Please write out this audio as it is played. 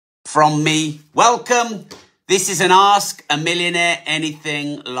from me. Welcome. This is an Ask a Millionaire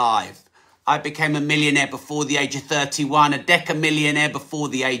Anything live. I became a millionaire before the age of 31, a decamillionaire before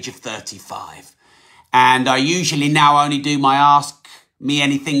the age of 35. And I usually now only do my Ask Me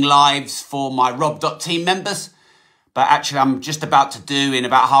Anything lives for my Rob.team members. But actually, I'm just about to do, in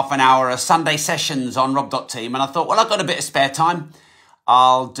about half an hour, a Sunday sessions on Rob.team. And I thought, well, I've got a bit of spare time.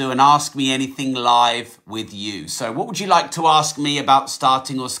 I'll do an Ask Me Anything live with you. So what would you like to ask me about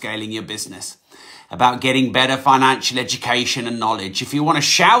starting or scaling your business? About getting better financial education and knowledge? If you want to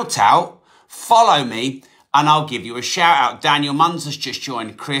shout out, follow me and I'll give you a shout out. Daniel Munns has just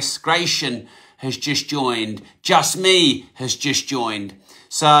joined. Chris Gratian has just joined. Just Me has just joined.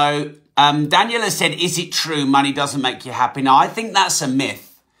 So Daniel has said, is it true money doesn't make you happy? Now, I think that's a myth.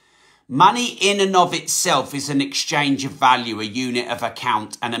 Money in and of itself is an exchange of value, a unit of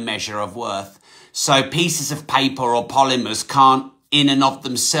account and a measure of worth. So pieces of paper or polymers can't in and of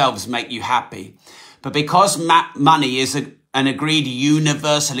themselves make you happy. But because money is an agreed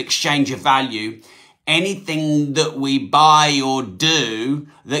universal exchange of value, anything that we buy or do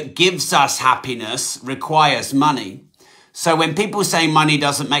that gives us happiness requires money. So when people say money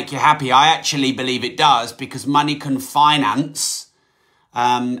doesn't make you happy, I actually believe it does, because money can finance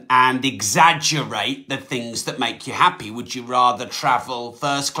and exaggerate the things that make you happy. Would you rather travel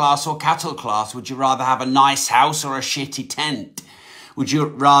first class or cattle class? Would you rather have a nice house or a shitty tent? Would you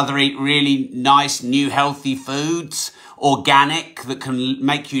rather eat really nice, new, healthy foods, organic, that can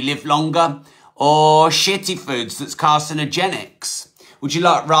make you live longer, or shitty foods that's carcinogenics? Would you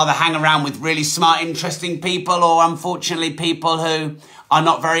rather hang around with really smart, interesting people, or unfortunately people who are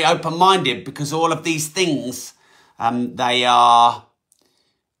not very open-minded? Because all of these things, they are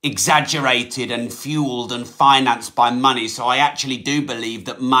exaggerated and fueled and financed by money. So I actually do believe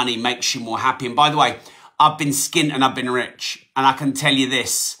that money makes you more happy. And by the way, I've been skint and I've been rich. And I can tell you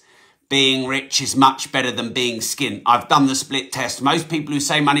this, being rich is much better than being skint. I've done the split test. Most people who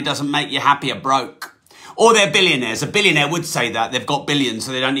say money doesn't make you happy are broke. Or they're billionaires. A billionaire would say that. They've got billions,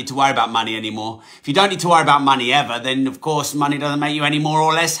 so they don't need to worry about money anymore. If you don't need to worry about money ever, then of course money doesn't make you any more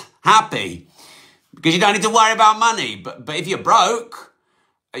or less happy. Because you don't need to worry about money. But if you're broke,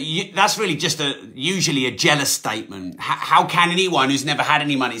 that's really just usually a jealous statement. How can anyone who's never had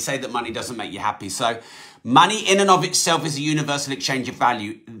any money say that money doesn't make you happy? So money in and of itself is a universal exchange of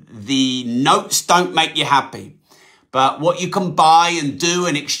value. The notes don't make you happy. But what you can buy and do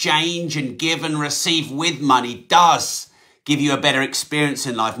and exchange and give and receive with money does give you a better experience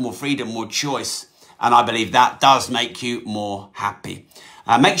in life, more freedom, more choice. And I believe that does make you more happy.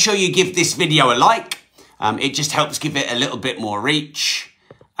 Make sure you give this video a like. It just helps give it a little bit more reach.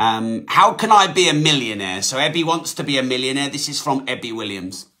 How can I be a millionaire? So Ebby wants to be a millionaire. This is from Ebby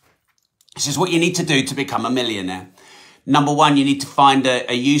Williams. This is what you need to do to become a millionaire. Number one, you need to find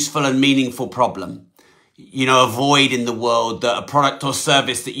a useful and meaningful problem. You know, a void in the world that a product or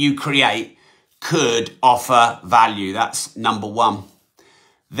service that you create could offer value. That's number one.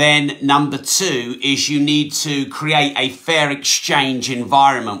 Then number two is you need to create a fair exchange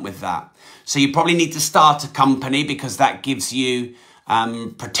environment with that. So you probably need to start a company, because that gives you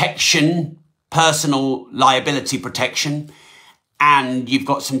protection, personal liability protection, and you've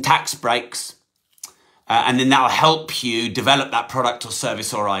got some tax breaks, and then that'll help you develop that product or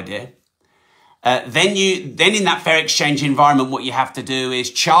service or idea. Then in that fair exchange environment, what you have to do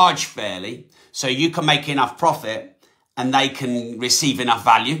is charge fairly, so you can make enough profit and they can receive enough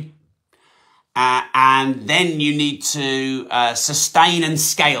value. And then you need to sustain and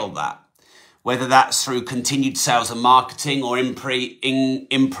scale that, whether that's through continued sales and marketing or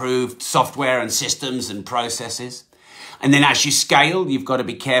improved software and systems and processes. And then as you scale, you've got to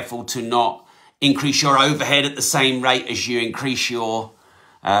be careful to not increase your overhead at the same rate as you increase your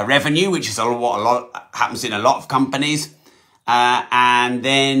revenue, which is what happens in a lot of companies. And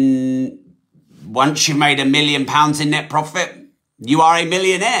then once you've made £1 million in net profit, you are a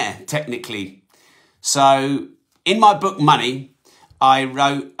millionaire, technically. So in my book, Money, I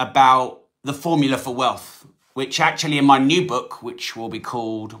wrote about the formula for wealth, which actually in my new book, which will be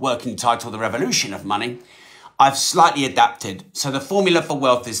called, working title, The Revolution of Money, I've slightly adapted. So the formula for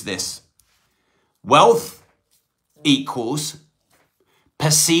wealth is this: wealth equals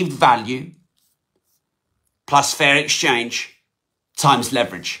perceived value plus fair exchange times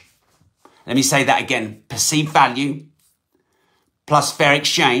leverage. Let me say that again. Perceived value plus fair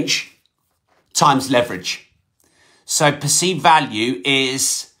exchange times leverage. So perceived value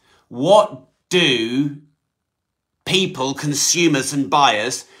is, what do people, consumers and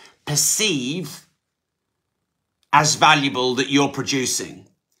buyers, perceive as valuable that you're producing?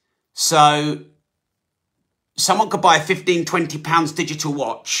 So someone could buy a £15, £20 digital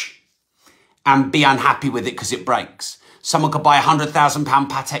watch and be unhappy with it because it breaks. Someone could buy a £100,000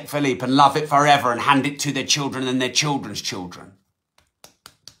 Patek Philippe and love it forever and hand it to their children and their children's children.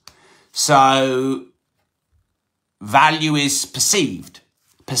 So value is perceived.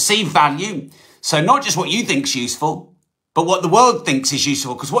 Perceived value. So not just what you think's useful, but what the world thinks is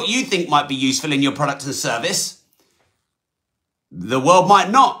useful. Because what you think might be useful in your product and service, the world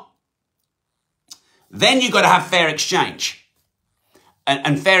might not. Then you've got to have fair exchange.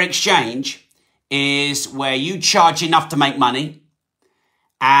 And fair exchange is where you charge enough to make money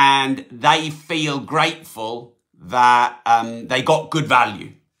and they feel grateful that they got good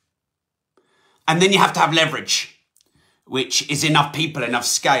value. And then you have to have leverage, which is enough people, enough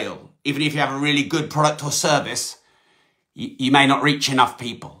scale. Even if you have a really good product or service, you may not reach enough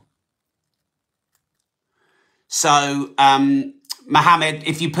people. So, Mohammed,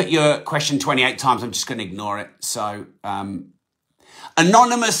 if you put your question 28 times, I'm just going to ignore it. So,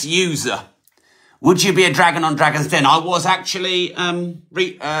 anonymous user, would you be a dragon on Dragon's Den? I was actually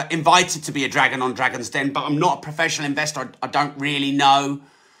invited to be a dragon on Dragon's Den, but I'm not a professional investor. I don't really know.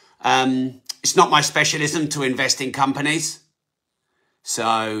 It's not my specialism to invest in companies.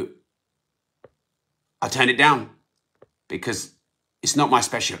 So I turned it down because it's not my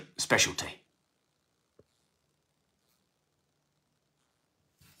specialty.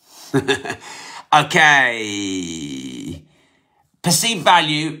 Okay. Perceived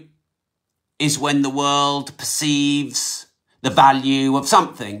value is when the world perceives the value of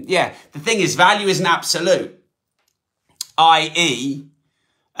something. Yeah, the thing is, value isn't absolute. I.e.,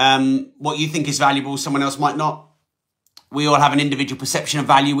 what you think is valuable, someone else might not. We all have an individual perception of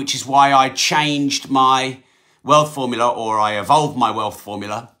value, which is why I changed my wealth formula, or I evolved my wealth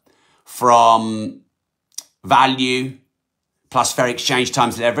formula from value plus fair exchange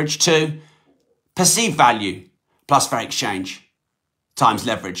times leverage to perceived value plus fair exchange times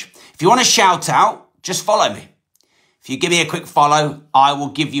leverage. If you want a shout out, just follow me. If you give me a quick follow, I will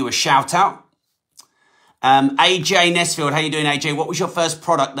give you a shout out. AJ Nesfield, how you doing, AJ? What was your first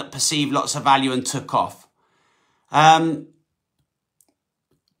product that perceived lots of value and took off?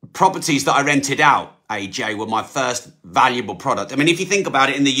 Properties that I rented out, AJ, were my first valuable product. I mean, if you think about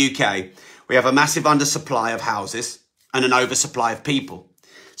it, in the UK, we have a massive undersupply of houses and an oversupply of people.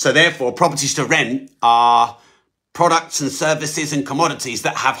 So therefore, properties to rent are products and services and commodities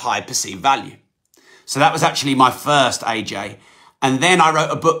that have high perceived value. So that was actually my first, AJ. And then I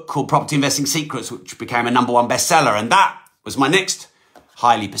wrote a book called Property Investing Secrets, which became a #1 bestseller. And that was my next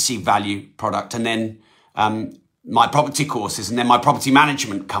highly perceived value product. And then my property courses, and then my property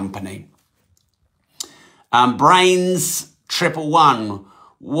management company. Brains 111.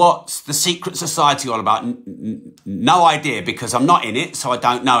 What's the secret society all about? No idea, because I'm not in it, so I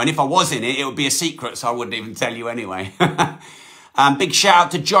don't know. And if I was in it, it would be a secret, so I wouldn't even tell you anyway. Big shout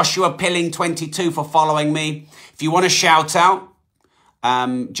out to Joshua Pilling 22 for following me. If you want to shout out,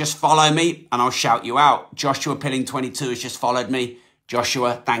 just follow me and I'll shout you out. Joshua Pilling 22 has just followed me.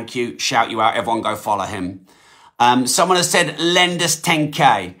 Joshua, thank you. Shout you out. Everyone go follow him. Someone has said, lend us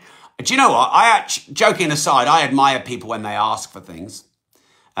 10K. Do you know what? Joking aside, I admire people when they ask for things.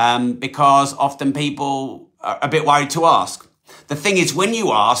 Because often people are a bit worried to ask. The thing is, when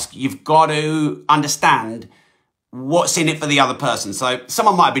you ask, you've got to understand what's in it for the other person. So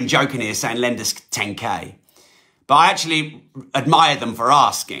someone might have been joking here saying, lend us 10K. But I actually admire them for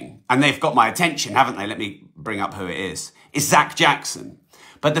asking. And they've got my attention, haven't they? Let me bring up who it is. It's Zach Jackson.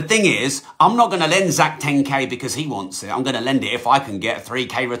 But the thing is, I'm not going to lend Zach 10K because he wants it. I'm going to lend it if I can get a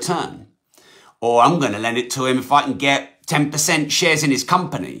 3K return. Or I'm going to lend it to him if I can get 10% shares in his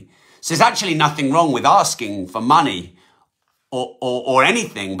company. So there's actually nothing wrong with asking for money or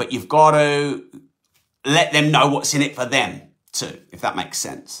anything, but you've got to let them know what's in it for them too, if that makes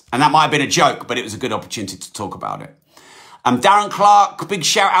sense. And that might have been a joke, but it was a good opportunity to talk about it. Darren Clark, big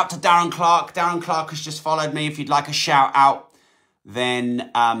shout out to Darren Clark. Darren Clark has just followed me. If you'd like a shout out,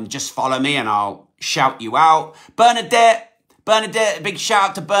 then just follow me and I'll shout you out. Bernadette, big shout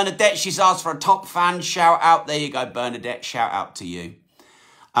out to Bernadette. She's asked for a top fan shout out. There you go, Bernadette. Shout out to you.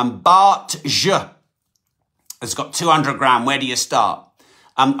 Bart Je has got 200 grand. Where do you start?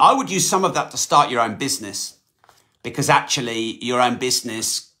 I would use some of that to start your own business, because actually your own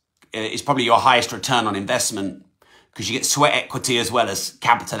business is probably your highest return on investment, because you get sweat equity as well as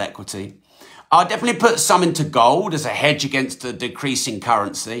capital equity. I'll definitely put some into gold as a hedge against the decreasing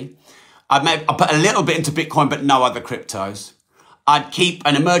currency. I'll put a little bit into Bitcoin, but no other cryptos. I'd keep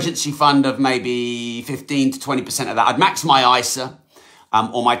an emergency fund of maybe 15 to 20% of that. I'd max my ISA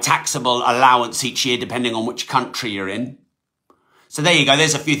or my taxable allowance each year, depending on which country you're in. So there you go.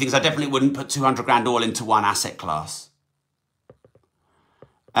 There's a few things. I definitely wouldn't put 200 grand all into one asset class.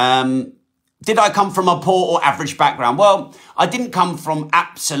 Did I come from a poor or average background? Well, I didn't come from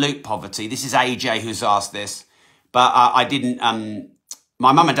absolute poverty. This is AJ who's asked this. But I didn't,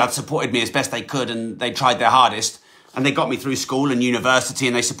 my mum and dad supported me as best they could, and they tried their hardest, and they got me through school and university,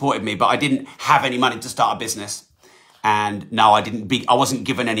 and they supported me, but I didn't have any money to start a business. And no, I wasn't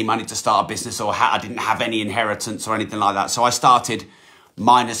given any money to start a business, or I didn't have any inheritance or anything like that. So I started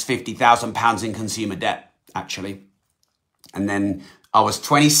minus £50,000 in consumer debt, actually. And then I was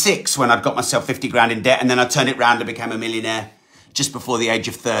 26 when I'd got myself 50 grand in debt, and then I turned it round and became a millionaire just before the age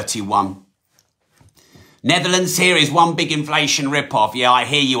of 31. Netherlands here is one big inflation rip-off. Yeah, I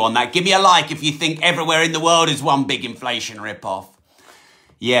hear you on that. Give me a like if you think everywhere in the world is one big inflation rip-off.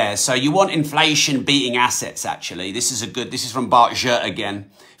 Yeah, so you want inflation beating assets, actually. This is from Bart Jurt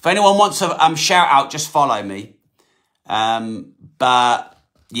again. If anyone wants to shout out, just follow me. But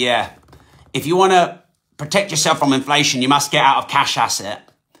yeah, if you want to protect yourself from inflation, you must get out of cash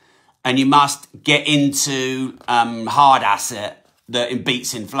asset, and you must get into hard asset that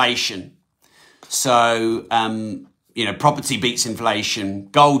beats inflation. So, you know, property beats inflation.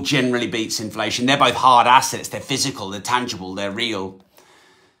 Gold generally beats inflation. They're both hard assets. They're physical, they're tangible, they're real.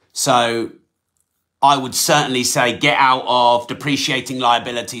 So I would certainly say get out of depreciating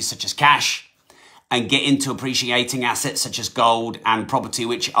liabilities such as cash and get into appreciating assets such as gold and property,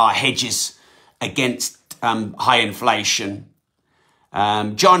 which are hedges against high inflation.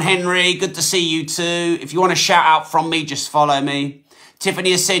 John Henry, good to see you too. If you want a shout out from me, just follow me.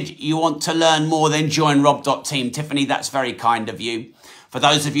 Tiffany has said you want to learn more, then join Rob.team. Tiffany, that's very kind of you. For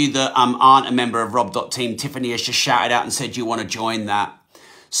those of you that aren't a member of Rob.team, Tiffany has just shouted out and said you want to join that.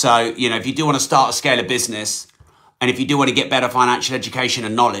 So, you know, if you do want to start a scale of business, and if you do want to get better financial education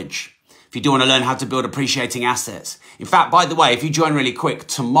and knowledge, if you do want to learn how to build appreciating assets. In fact, by the way, if you join really quick,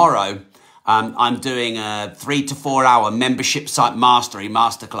 tomorrow, I'm doing a 3 to 4 hour membership site mastery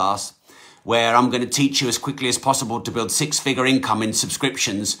masterclass, where I'm going to teach you as quickly as possible to build 6-figure income in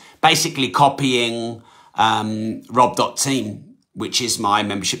subscriptions, basically copying Rob.team, which is my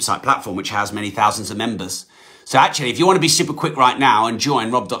membership site platform, which has many thousands of members. So actually, if you want to be super quick right now and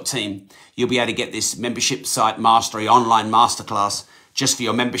join Rob.team, you'll be able to get this membership site mastery online masterclass just for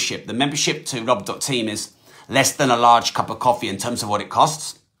your membership. The membership to Rob.team is less than a large cup of coffee in terms of what it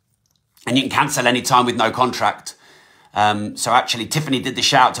costs. And you can cancel any time with no contract. So actually, Tiffany did the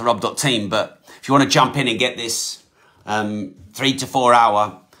shout out to Rob.team, but if you want to jump in and get this 3 to 4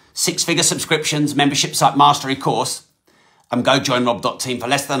 hour 6-figure subscriptions membership site mastery course, go join Rob.team for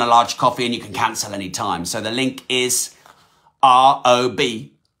less than a large coffee, and you can cancel any time. So the link is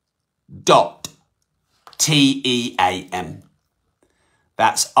rob.team.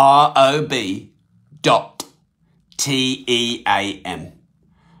 That's rob.team.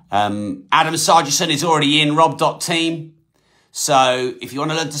 Adam Sargison is already in Rob.team. So if you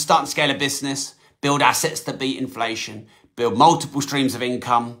want to learn to start and scale a business, build assets that beat inflation, build multiple streams of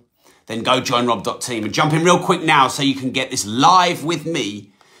income, then go join Rob.team and jump in real quick now so you can get this live with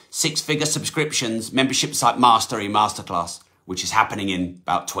me 6-figure subscriptions membership site mastery masterclass, which is happening in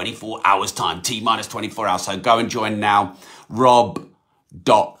about 24 hours time, T-minus 24 hours. So go and join now, rob.team,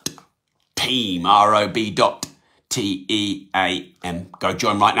 rob.team. Go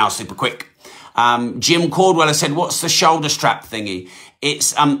join right now, super quick. Jim Caldwell has said, what's the shoulder strap thingy?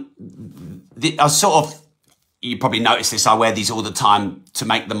 It's you probably noticed this, I wear these all the time to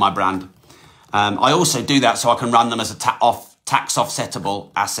make them my brand. I also do that so I can run them as a tax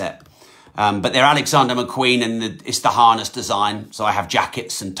offsettable asset. But they're Alexander McQueen, and it's the harness design. So I have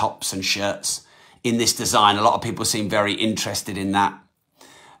jackets and tops and shirts in this design. A lot of people seem very interested in that.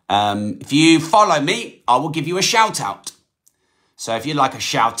 If you follow me, I will give you a shout out. So if you'd like a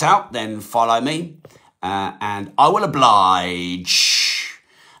shout out, then follow me and I will oblige.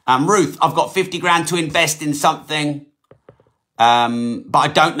 Ruth, I've got 50 grand to invest in something, but I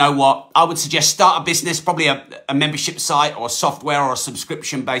don't know what. I would suggest start a business, probably a membership site or software or a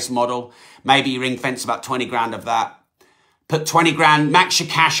subscription-based model. Maybe ring fence about 20 grand of that. Put 20 grand, max your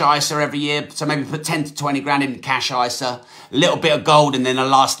cash ISA every year. So maybe put 10 to 20 grand in cash ISA, a little bit of gold, and then a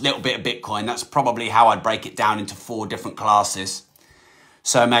last little bit of Bitcoin. That's probably how I'd break it down into 4 different classes.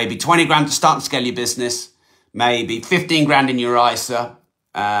 So maybe 20 grand to start and scale your business, maybe 15 grand in your ISA,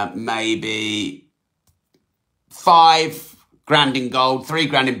 maybe 5 grand in gold, 3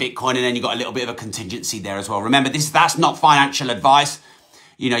 grand in Bitcoin, and then you've got a little bit of a contingency there as well. Remember, that's not financial advice.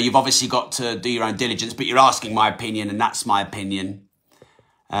 You know, you've obviously got to do your own diligence, but you're asking my opinion, and that's my opinion.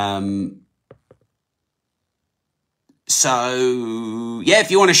 So, yeah,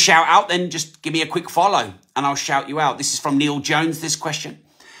 if you want to shout out, then just give me a quick follow, and I'll shout you out. This is from Neil Jones, this question.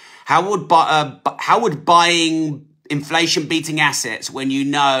 How would buying inflation-beating assets when you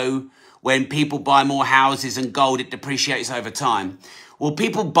know when people buy more houses and gold, it depreciates over time. Well,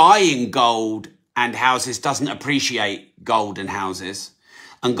 people buying gold and houses doesn't appreciate gold and houses.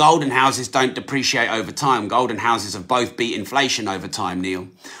 And gold and houses don't depreciate over time. Gold and houses have both beat inflation over time, Neil.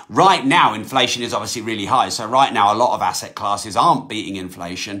 Right now, inflation is obviously really high. So right now, a lot of asset classes aren't beating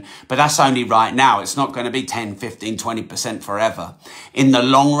inflation, but that's only right now. It's not going to be 10, 15, 20% forever. In the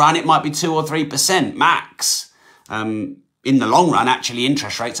long run, it might be 2 or 3% max. In the long run, actually,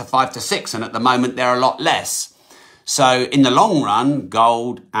 interest rates are 5 to 6, and at the moment, they're a lot less. So in the long run,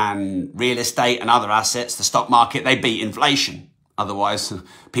 gold and real estate and other assets, the stock market, they beat inflation. Otherwise,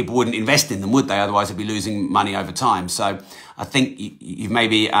 people wouldn't invest in them, would they? Otherwise, they'd be losing money over time. So I think you've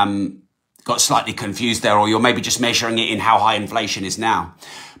maybe got slightly confused there, or you're maybe just measuring it in how high inflation is now.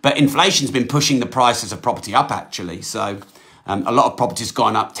 But inflation's been pushing the prices of property up, actually. So a lot of property's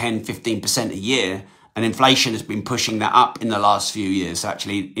gone up 10, 15% a year, and inflation has been pushing that up in the last few years. So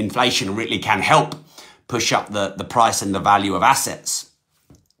actually, inflation really can help push up the price and the value of assets.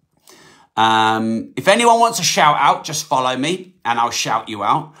 If anyone wants a shout out, just follow me and I'll shout you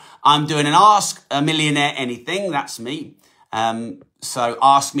out. I'm doing an Ask a Millionaire Anything. That's me. So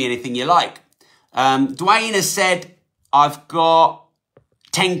ask me anything you like. Dwayne has said, I've got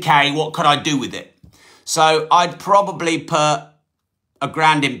 10K. What could I do with it? So I'd probably put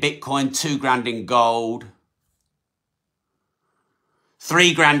 $1,000 in Bitcoin, $2,000 in gold,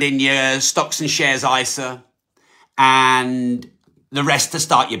 $3,000 in your stocks and shares ISA, and the rest to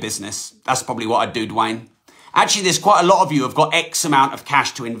start your business. That's probably what I'd do, Dwayne. Actually, there's quite a lot of you who have got X amount of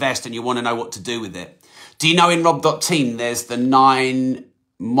cash to invest and you want to know what to do with it. Do you know in Rob.team, there's the 9-module,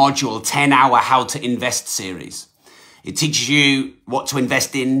 10-hour How to Invest series. It teaches you what to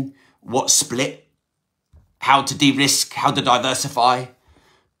invest in, what split, how to de-risk, how to diversify,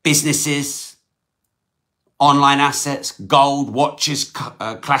 businesses, online assets, gold, watches,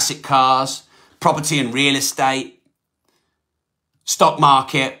 classic cars, property and real estate, stock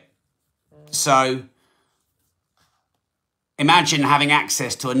market. So imagine having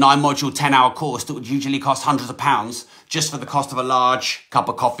access to a 9-module, 10-hour course that would usually cost hundreds of pounds just for the cost of a large cup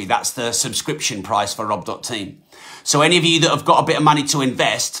of coffee. That's the subscription price for Rob.team. So any of you that have got a bit of money to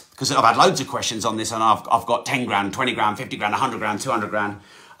invest, because I've had loads of questions on this and I've got 10 grand, 20 grand, 50 grand, 100 grand, 200 grand.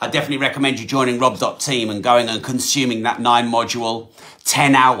 I definitely recommend you joining Rob.team and going and consuming that 9-module,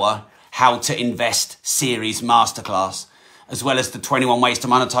 10-hour How to Invest series masterclass, as well as the 21 ways to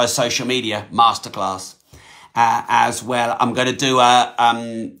monetize social media masterclass. As well, I'm going to do a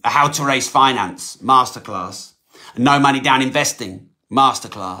how to raise finance masterclass, no money down investing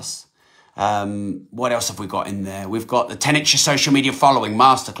masterclass. What else have we got in there? We've got the 10x your social media following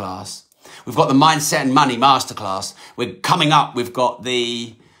masterclass. We've got the mindset and money masterclass. We're coming up. We've got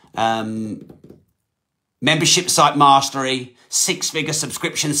the membership site mastery, 6-figure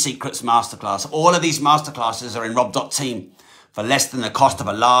subscription secrets masterclass. All of these masterclasses are in Rob.team for less than the cost of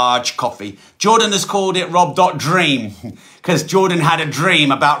a large coffee. Jordan has called it Rob.dream because Jordan had a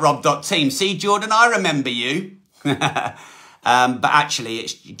dream about Rob.team. See, Jordan, I remember you. But actually,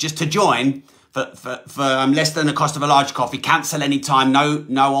 it's just to join for less than the cost of a large coffee. Cancel anytime, no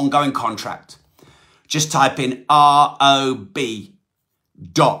ongoing contract. Just type in rob.team,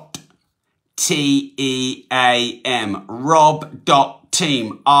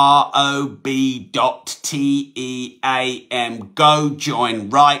 rob.team, rob.team. Go join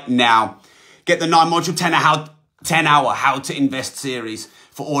right now. Get the 9-module, 10-hour How to Invest series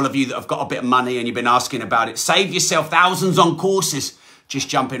for all of you that have got a bit of money and you've been asking about it. Save yourself thousands on courses. Just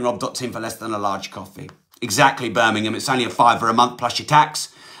jump in Rob.team for less than a large coffee. Exactly, Birmingham. It's only a £5 a month plus your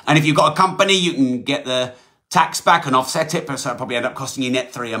tax. And if you've got a company, you can get the tax back and offset it, but so it'll probably end up costing you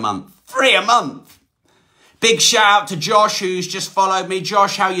net £3 a month. £3 a month! Big shout out to Josh, who's just followed me.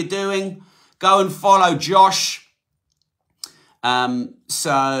 Josh, how you doing? Go and follow Josh.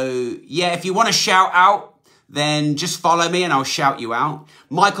 So, yeah, if you want to shout out, then just follow me and I'll shout you out.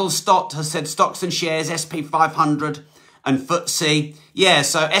 Michael Stott has said stocks and shares, SP 500 and FTSE. Yeah,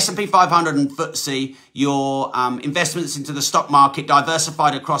 so S&P 500 and FTSE, your investments into the stock market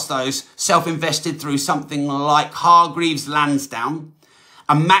diversified across those, self-invested through something like Hargreaves Lansdowne,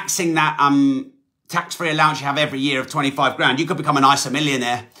 and maxing that tax-free allowance you have every year of 25 grand. You could become an ISA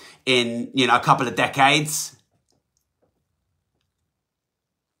millionaire in, a couple of decades.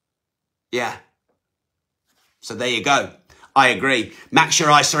 Yeah. So there you go. I agree. Max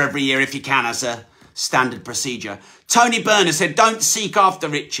your ISA every year if you can as a standard procedure. Tony Burner said, don't seek after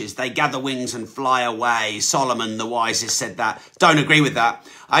riches. They gather wings and fly away. Solomon, the wisest, said that. Don't agree with that.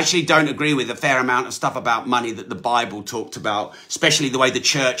 I actually don't agree with a fair amount of stuff about money that the Bible talked about, especially the way the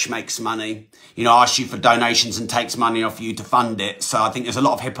church makes money. You know, asks you for donations and takes money off you to fund it. So I think there's a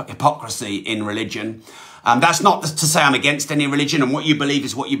lot of hypocrisy in religion. That's not to say I'm against any religion, and what you believe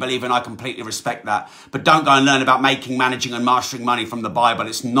is what you believe, and I completely respect that. But don't go and learn about making, managing and mastering money from the Bible.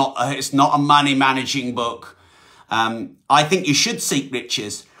 It's not a money managing book. I think you should seek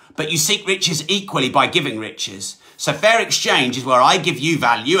riches, but you seek riches equally by giving riches. So fair exchange is where I give you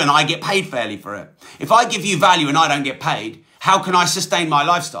value and I get paid fairly for it. If I give you value and I don't get paid, how can I sustain my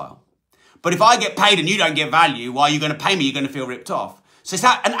lifestyle? But if I get paid and you don't get value, why are you going to pay me? You're going to feel ripped off. So is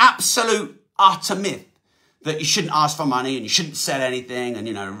that an absolute utter myth that you shouldn't ask for money and you shouldn't sell anything and,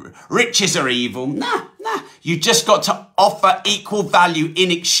 you know, riches are evil? Nah. You just got to offer equal value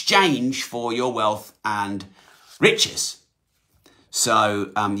in exchange for your wealth and riches.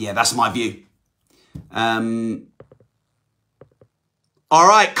 So, yeah, that's my view. All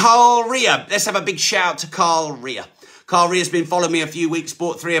right, Carl Rea. Let's have a big shout to Carl Rea. Carl Rea's been following me a few weeks,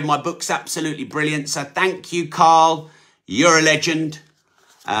 bought 3 of my books, absolutely brilliant. So thank you, Carl. You're a legend.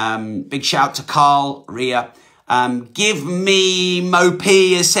 Big shout to Carl Rea. Give me Mo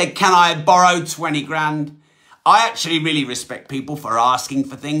P has said, can I borrow 20 grand? I actually really respect people for asking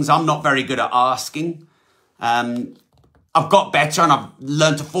for things. I'm not very good at asking. I've got better and I've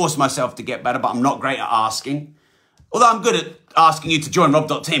learned to force myself to get better, but I'm not great at asking. Although I'm good at asking you to join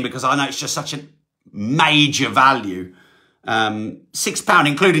Rob.team because I know it's just such a major value. £6,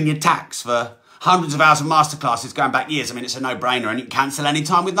 including your tax, for hundreds of hours of masterclasses going back years. I mean, it's a no-brainer and you can cancel any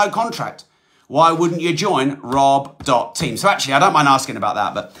time with no contract. Why wouldn't you join Rob.team? So actually, I don't mind asking about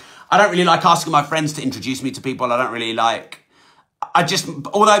that, but I don't really like asking my friends to introduce me to people. I don't really like...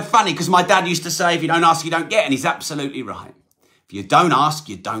 although funny, because my dad used to say, if you don't ask, you don't get, and he's absolutely right. If you don't ask,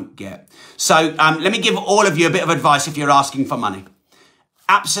 you don't get. So let me give all of you a bit of advice if you're asking for money.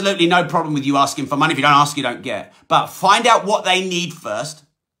 Absolutely no problem with you asking for money. If you don't ask, you don't get. But find out what they need first.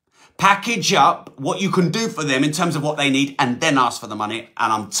 Package up what you can do for them in terms of what they need, and then ask for the money.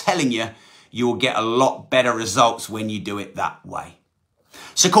 And I'm telling you, you will get a lot better results when you do it that way.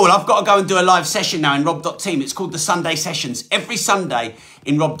 So cool, I've got to go and do a live session now in Rob.team. It's called the Sunday Sessions. Every Sunday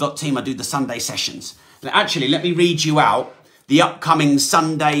in Rob.team, I do the Sunday Sessions. Actually, let me read you out the upcoming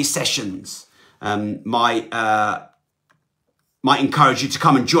Sunday Sessions. Might encourage you to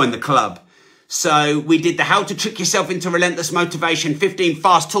come and join the club. So we did the How to Trick Yourself into Relentless Motivation, 15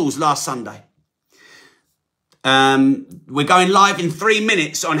 Fast Tools last Sunday. We're going live in 3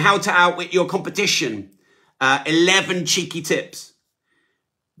 minutes on how to outwit your competition. 11 cheeky tips.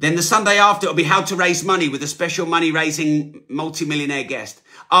 Then the Sunday after, it'll be how to raise money with a special money-raising multi-millionaire guest.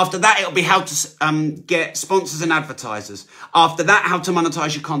 After that, it'll be how to get sponsors and advertisers. After that, how to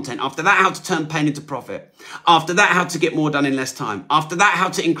monetize your content. After that, how to turn pain into profit. After that, how to get more done in less time. After that, how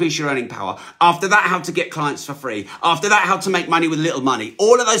to increase your earning power. After that, how to get clients for free. After that, how to make money with little money.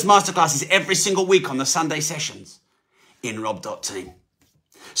 All of those masterclasses every single week on the Sunday Sessions in Rob.team.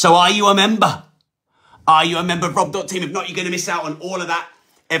 So are you a member? Are you a member of Rob.team? If not, you're going to miss out on all of that.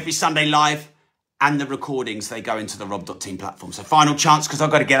 Every Sunday live, and the recordings, they go into the Rob.team platform. So final chance, because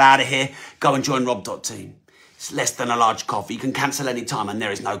I've got to get out of here, go and join Rob.team. It's less than a large coffee. You can cancel any time and there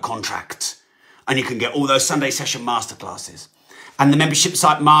is no contract. And you can get all those Sunday session masterclasses. And the membership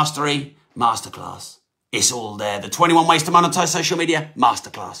site Mastery, Masterclass. It's all there. The 21 ways to monetize social media,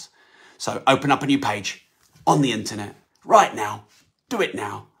 Masterclass. So open up a new page on the internet right now. Do it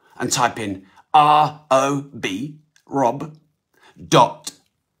now. And type in R-O-B, Rob.team.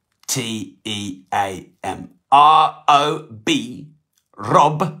 T-E-A-M. Rob.team.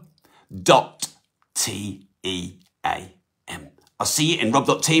 I'll see you in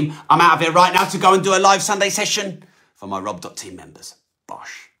Rob.team. I'm out of here right now to go and do a live Sunday session for my Rob.team members.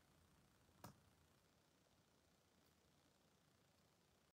 Bosh.